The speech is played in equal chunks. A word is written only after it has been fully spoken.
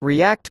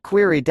React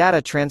Query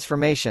Data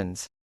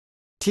Transformations.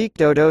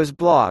 TeakDodo's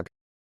blog.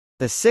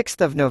 The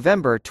 6th of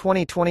November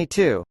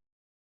 2022.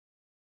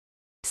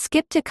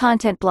 Skip to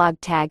Content blog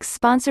tags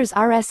sponsors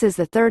RS's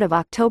the 3rd of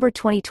October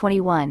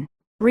 2021.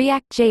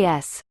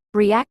 React.js,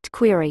 React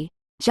Query,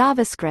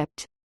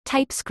 JavaScript,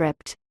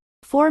 TypeScript.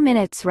 4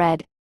 minutes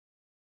read.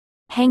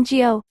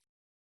 Hangzhou,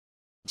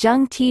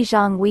 Zheng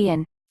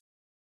Nguyen,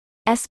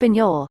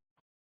 Espanol.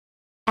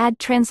 Add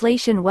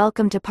translation.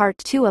 Welcome to part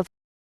 2 of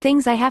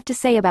Things I Have to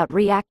Say About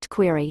React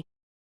Query.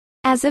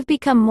 As I've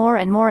become more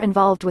and more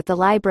involved with the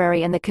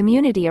library and the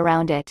community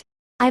around it,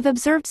 I've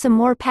observed some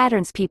more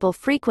patterns people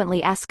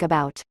frequently ask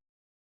about.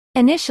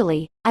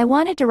 Initially, I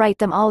wanted to write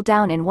them all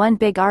down in one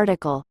big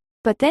article,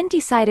 but then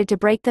decided to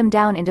break them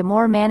down into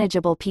more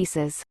manageable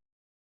pieces.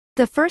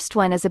 The first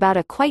one is about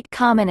a quite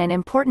common and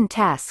important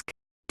task: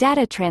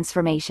 data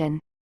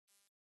transformation.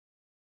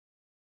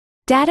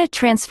 Data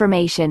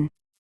transformation.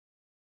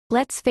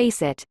 Let's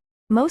face it,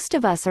 most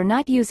of us are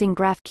not using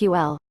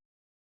GraphQL.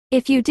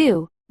 If you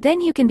do,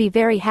 then you can be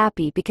very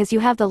happy because you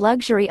have the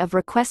luxury of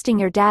requesting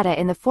your data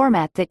in the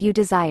format that you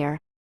desire.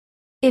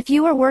 If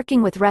you are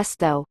working with REST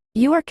though,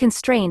 you are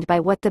constrained by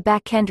what the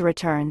backend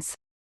returns.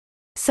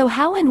 So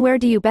how and where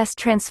do you best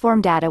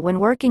transform data when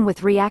working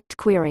with React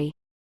Query?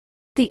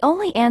 The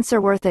only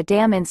answer worth a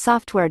damn in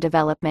software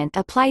development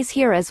applies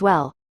here as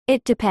well: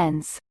 it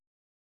depends.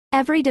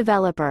 Every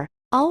developer.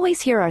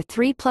 Always here are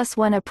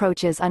 3+1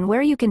 approaches on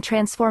where you can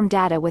transform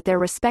data with their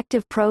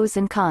respective pros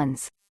and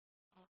cons.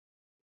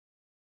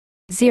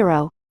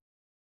 0.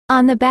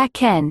 On the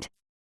back end.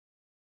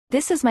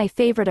 This is my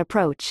favorite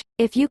approach,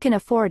 if you can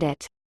afford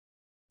it.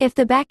 If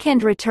the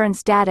backend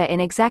returns data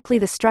in exactly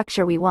the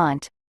structure we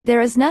want,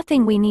 there is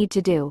nothing we need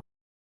to do.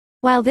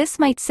 While this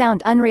might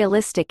sound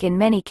unrealistic in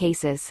many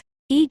cases,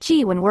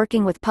 e.g. when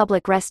working with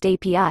public REST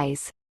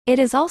APIs, it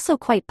is also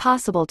quite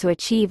possible to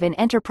achieve in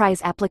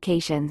enterprise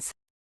applications.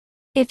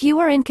 If you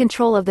are in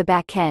control of the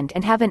backend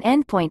and have an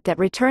endpoint that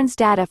returns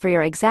data for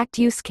your exact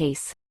use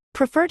case,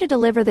 prefer to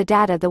deliver the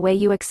data the way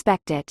you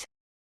expect it.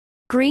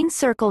 Green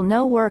circle.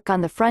 No work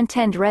on the front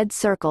end. Red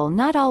circle.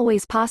 Not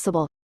always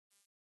possible.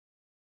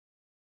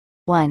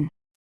 1.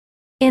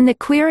 In the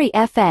query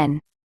FN.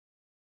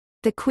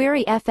 The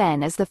query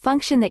FN is the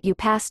function that you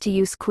pass to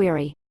use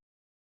query.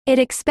 It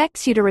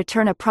expects you to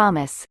return a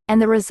promise,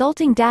 and the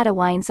resulting data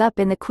winds up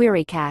in the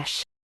query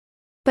cache.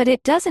 But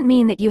it doesn't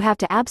mean that you have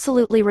to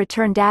absolutely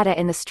return data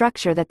in the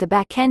structure that the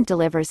backend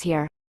delivers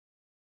here.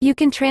 You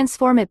can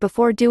transform it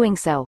before doing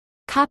so.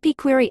 Copy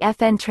query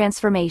FN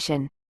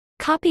transformation.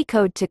 Copy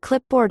code to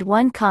clipboard.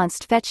 1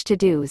 const fetch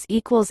to-dos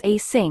equals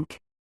async.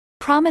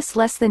 Promise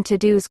less than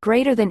to-dos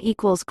greater than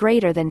equals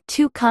greater than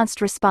 2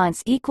 const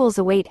response equals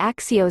await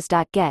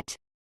axios.get.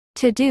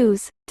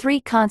 To-dos,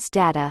 3 const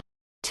data.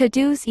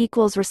 To-dos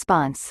equals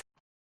response.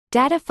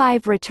 Data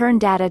 5 return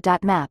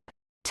data.map.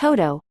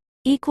 Todo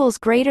equals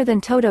greater than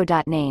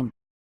todo.name.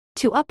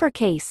 To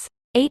uppercase,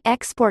 8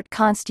 export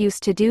const use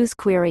to-dos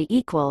query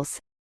equals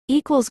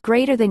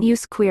greater than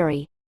use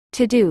query.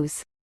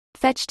 To-dos.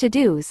 Fetch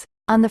to-dos.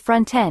 On the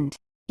front end,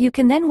 you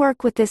can then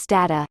work with this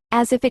data,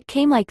 as if it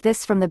came like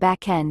this from the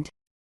backend.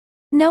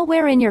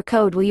 Nowhere in your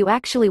code will you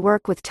actually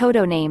work with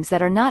todo names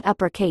that are not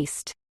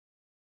uppercased.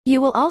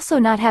 You will also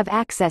not have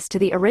access to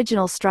the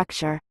original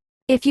structure.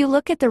 If you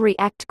look at the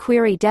React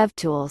Query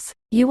DevTools,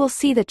 you will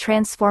see the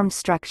transformed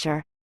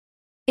structure.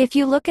 If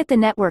you look at the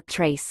network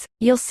trace,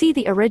 you'll see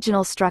the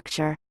original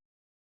structure.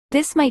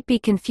 This might be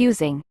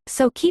confusing,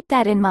 so keep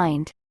that in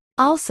mind.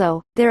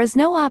 Also, there is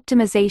no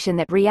optimization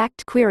that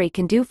React Query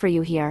can do for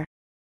you here.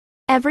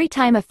 Every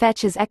time a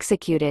fetch is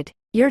executed,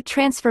 your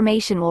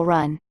transformation will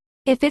run.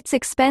 If it's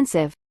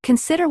expensive,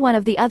 consider one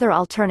of the other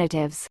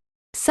alternatives.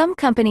 Some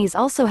companies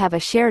also have a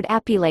shared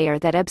API layer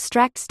that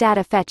abstracts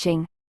data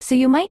fetching, so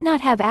you might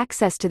not have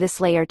access to this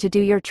layer to do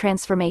your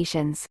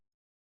transformations.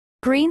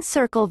 Green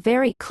circle.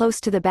 Very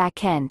close to the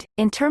backend.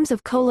 In terms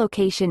of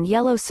co-location.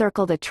 Yellow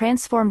circle. The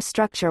transformed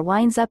structure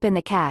winds up in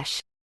the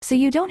cache, so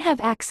you don't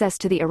have access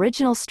to the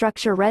original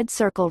structure. Red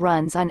circle.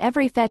 Runs on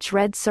every fetch.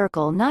 Red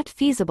circle. Not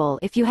feasible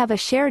if you have a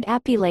shared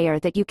API layer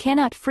that you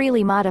cannot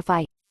freely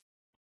modify.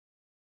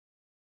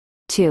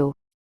 2.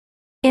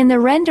 In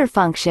the render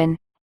function.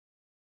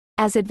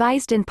 As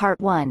advised in part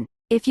 1,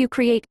 if you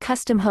create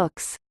custom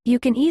hooks, you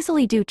can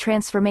easily do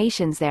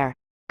transformations there.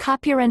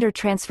 Copy render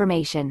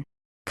transformation.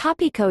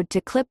 Copy code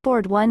to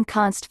clipboard. 1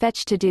 const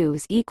fetch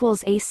to-dos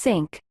equals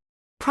async.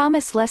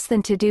 Promise less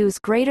than to-dos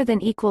greater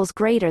than equals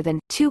greater than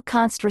 2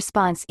 const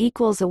response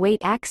equals await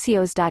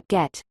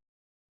axios.get.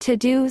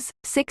 To-dos,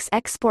 6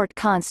 export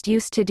const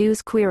use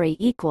to-dos query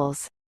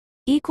equals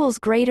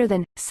greater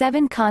than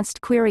 7 const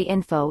query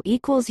info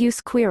equals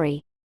use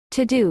query.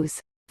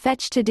 To-dos,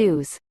 fetch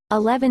to-dos,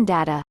 11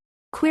 data.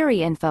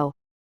 Query info.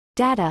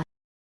 Data.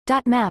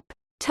 Map.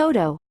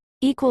 Todo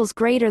equals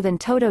greater than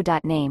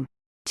todo.name.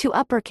 To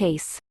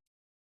uppercase.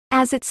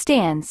 As it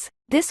stands,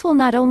 this will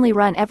not only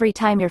run every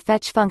time your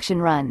fetch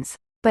function runs,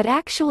 but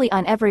actually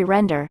on every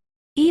render,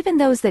 even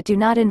those that do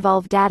not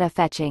involve data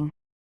fetching.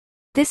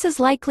 This is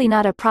likely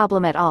not a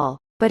problem at all,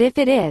 but if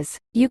it is,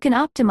 you can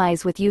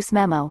optimize with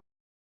useMemo.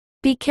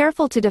 Be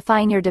careful to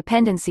define your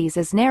dependencies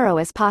as narrow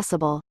as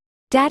possible.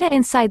 Data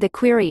inside the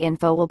query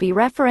info will be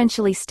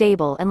referentially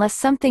stable unless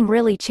something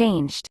really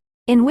changed,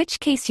 in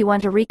which case you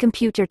want to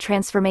recompute your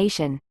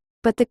transformation,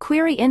 but the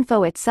query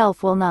info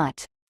itself will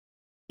not.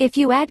 If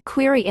you add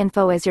query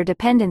info as your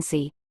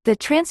dependency, the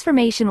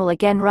transformation will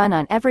again run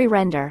on every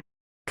render.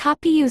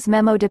 Copy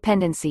useMemo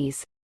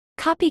dependencies.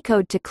 Copy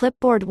code to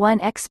clipboard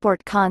 1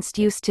 export const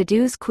use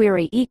to-dos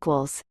query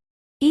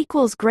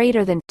equals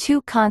greater than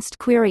 2 const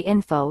query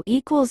info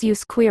equals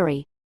use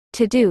query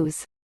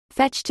to-dos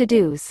fetch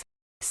to-dos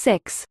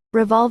 6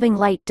 revolving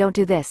light. Don't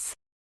do this.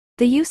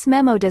 The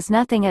useMemo does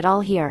nothing at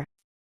all here.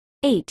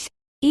 8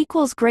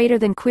 equals greater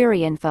than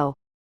query info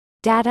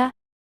data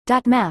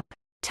dot map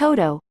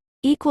todo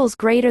equals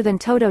greater than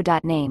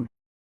todo.name.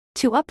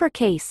 To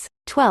uppercase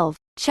 12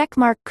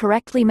 checkmark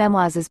correctly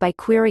memoizes by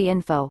query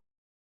info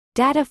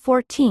data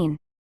 14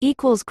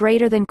 equals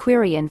greater than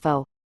query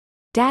info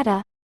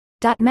data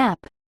dot map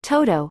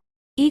todo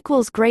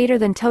equals greater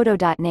than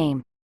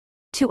todo.name.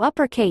 To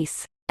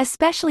uppercase,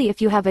 especially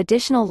if you have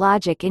additional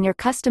logic in your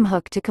custom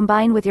hook to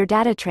combine with your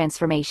data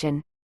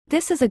transformation,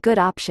 this is a good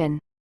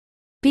option.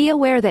 Be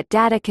aware that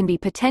data can be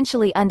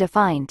potentially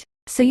undefined,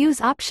 so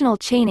use optional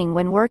chaining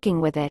when working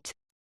with it.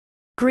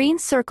 Green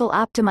circle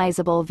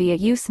optimizable via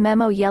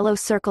useMemo. Yellow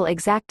circle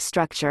exact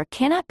structure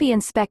cannot be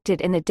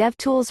inspected in the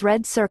DevTools.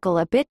 Red circle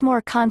a bit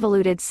more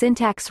convoluted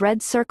syntax.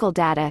 Red circle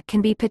data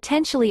can be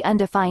potentially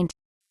undefined.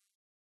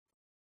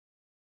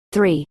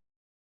 3.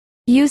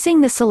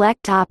 Using the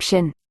select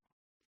option.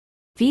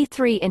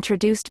 V3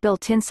 introduced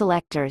built-in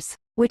selectors,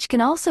 which can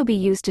also be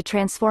used to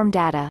transform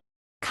data.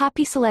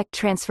 Copy select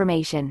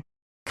transformation.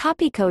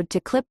 Copy code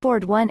to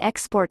clipboard 1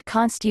 export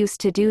const use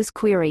to-dos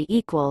query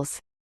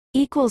equals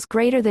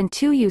greater than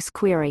 2 use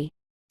query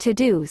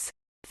to-dos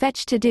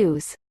fetch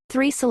to-dos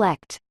 3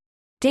 select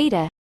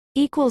data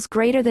equals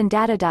greater than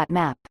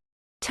data.map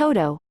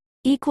todo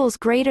equals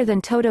greater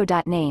than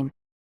todo.name.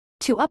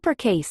 To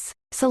uppercase,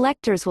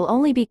 selectors will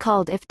only be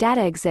called if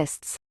data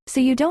exists, so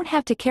you don't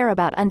have to care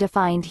about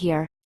undefined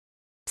here.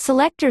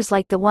 Selectors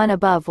like the one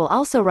above will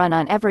also run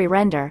on every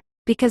render,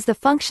 because the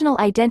functional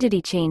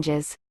identity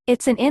changes.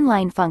 It's an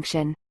inline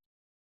function.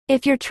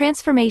 If your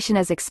transformation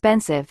is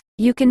expensive,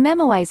 you can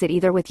memoize it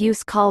either with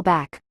use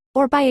callback,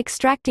 or by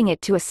extracting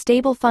it to a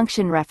stable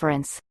function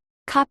reference.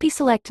 Copy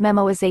select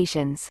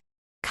memoizations.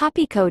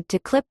 Copy code to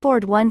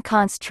clipboard 1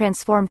 const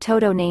transform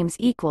todo names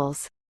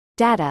equals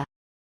data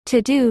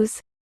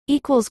to-dos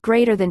equals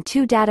greater than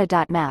 2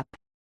 data.map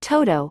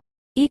todo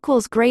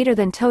equals greater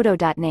than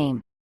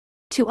todo.name.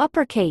 To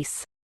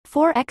uppercase,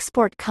 4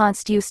 export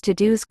const use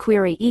to-dos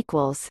query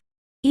equals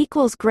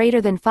greater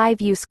than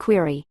 5 use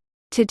query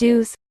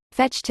to-dos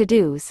fetch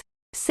to-dos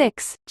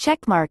 6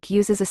 checkmark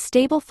uses a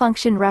stable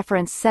function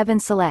reference. 7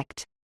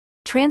 select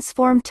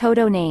transform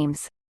todo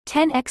names.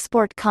 10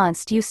 export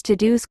const use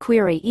to-dos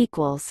query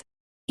equals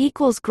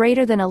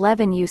greater than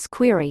 11 use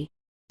query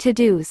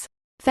to-dos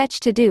fetch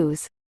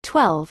to-dos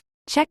 12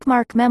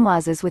 checkmark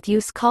memoises with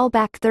use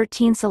callback.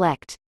 13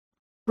 select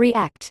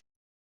react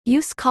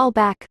use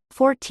callback.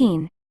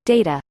 14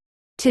 data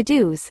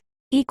to-dos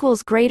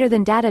equals greater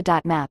than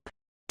data.map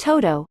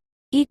todo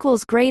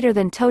equals greater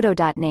than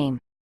todo.name.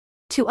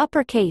 To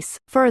uppercase,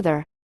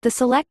 further, the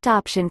select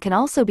option can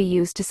also be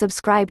used to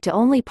subscribe to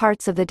only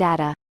parts of the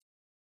data.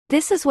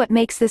 This is what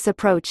makes this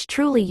approach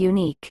truly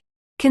unique.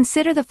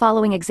 Consider the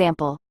following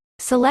example.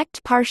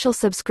 Select partial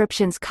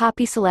subscriptions.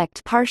 Copy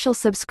select partial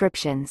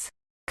subscriptions.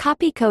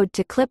 Copy code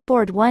to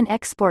clipboard 1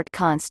 export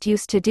const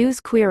use to-dos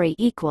query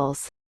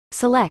equals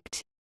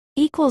select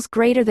equals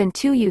greater than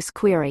 2 use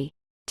query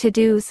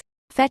to-dos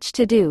fetch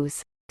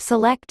to-dos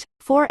select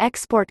 4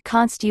 export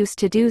const use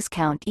to-dos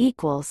count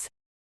equals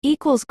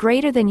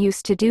greater than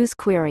use to-dos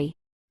query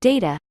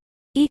data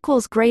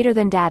equals greater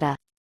than data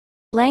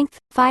length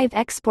 5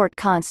 export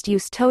const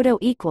use todo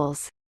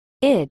equals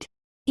id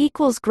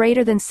equals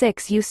greater than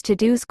 6 use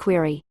to-dos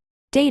query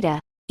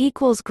data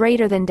equals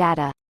greater than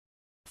data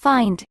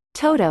find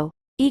todo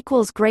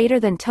equals greater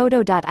than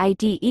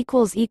todo.id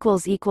equals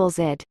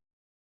id.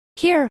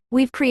 Here,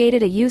 we've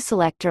created a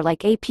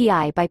useSelector-like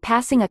API by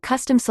passing a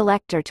custom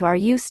selector to our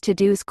use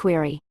to-dos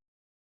query.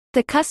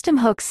 The custom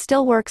hooks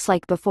still works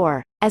like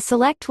before, as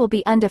select will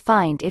be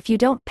undefined if you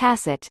don't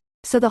pass it,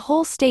 so the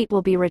whole state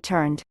will be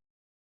returned.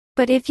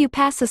 But if you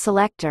pass a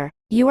selector,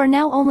 you are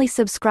now only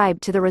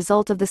subscribed to the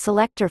result of the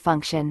selector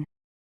function.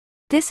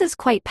 This is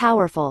quite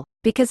powerful,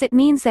 because it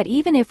means that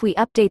even if we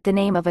update the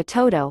name of a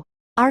todo,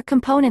 our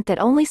component that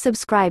only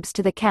subscribes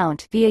to the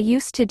count via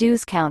use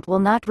to-dos count will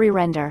not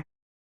re-render.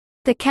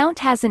 The count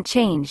hasn't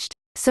changed,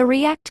 so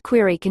React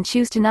Query can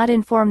choose to not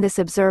inform this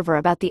observer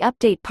about the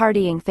update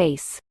partying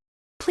face.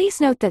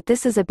 Please note that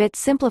this is a bit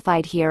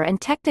simplified here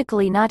and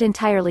technically not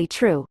entirely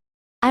true.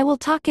 I will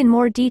talk in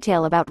more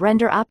detail about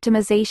render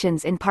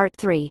optimizations in part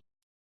 3.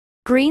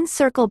 Green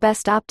circle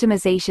best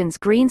optimizations.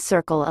 Green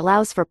circle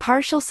allows for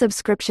partial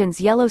subscriptions.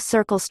 Yellow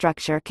circle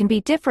structure can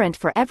be different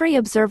for every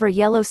observer.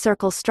 Yellow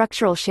circle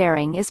structural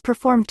sharing is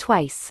performed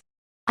twice.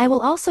 I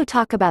will also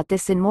talk about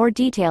this in more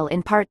detail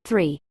in part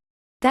 3.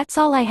 That's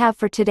all I have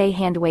for today,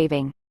 hand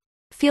waving.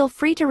 Feel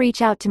free to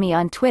reach out to me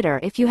on Twitter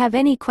if you have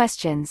any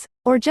questions,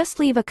 or just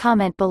leave a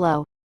comment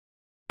below.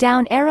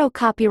 Down arrow.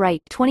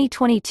 Copyright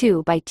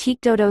 2022 by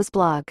TeakDodo's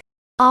blog.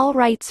 All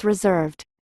rights reserved.